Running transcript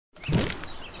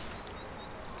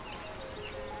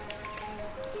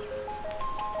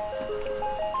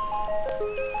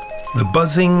The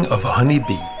buzzing of a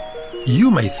honeybee.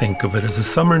 You may think of it as a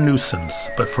summer nuisance,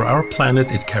 but for our planet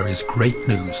it carries great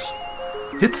news.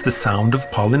 It's the sound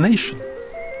of pollination.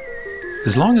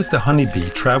 As long as the honeybee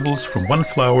travels from one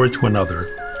flower to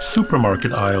another,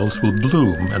 supermarket aisles will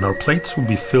bloom and our plates will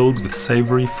be filled with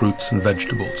savory fruits and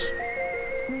vegetables.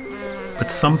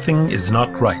 But something is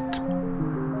not right.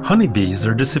 Honeybees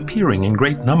are disappearing in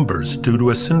great numbers due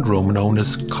to a syndrome known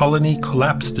as colony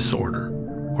collapse disorder,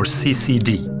 or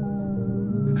CCD.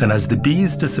 And as the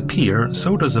bees disappear,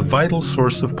 so does a vital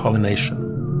source of pollination.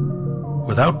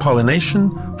 Without pollination,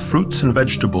 fruits and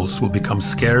vegetables will become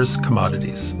scarce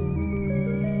commodities.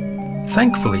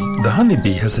 Thankfully, the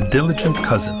honeybee has a diligent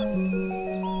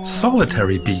cousin.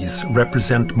 Solitary bees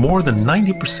represent more than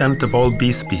 90% of all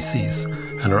bee species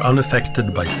and are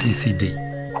unaffected by CCD.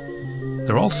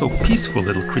 They're also peaceful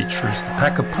little creatures that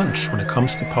pack a punch when it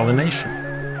comes to pollination.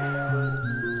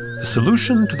 The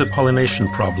solution to the pollination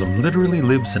problem literally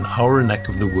lives in our neck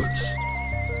of the woods.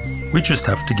 We just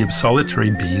have to give solitary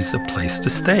bees a place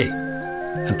to stay.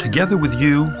 And together with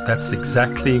you, that's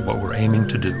exactly what we're aiming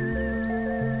to do.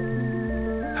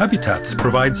 Habeetats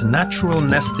provides natural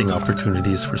nesting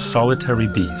opportunities for solitary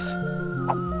bees.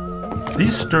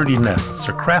 These sturdy nests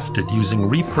are crafted using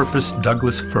repurposed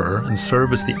Douglas fir and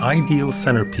serve as the ideal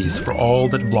centerpiece for all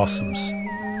that blossoms,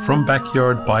 from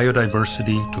backyard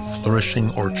biodiversity to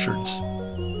flourishing orchards.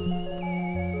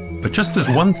 But just as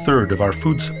 1/3 of our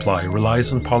food supply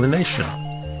relies on pollination,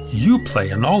 you play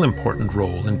an all-important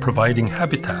role in providing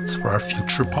habitats for our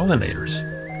future pollinators.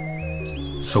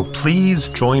 So please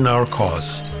join our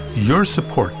cause. Your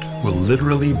support will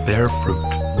literally bear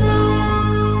fruit.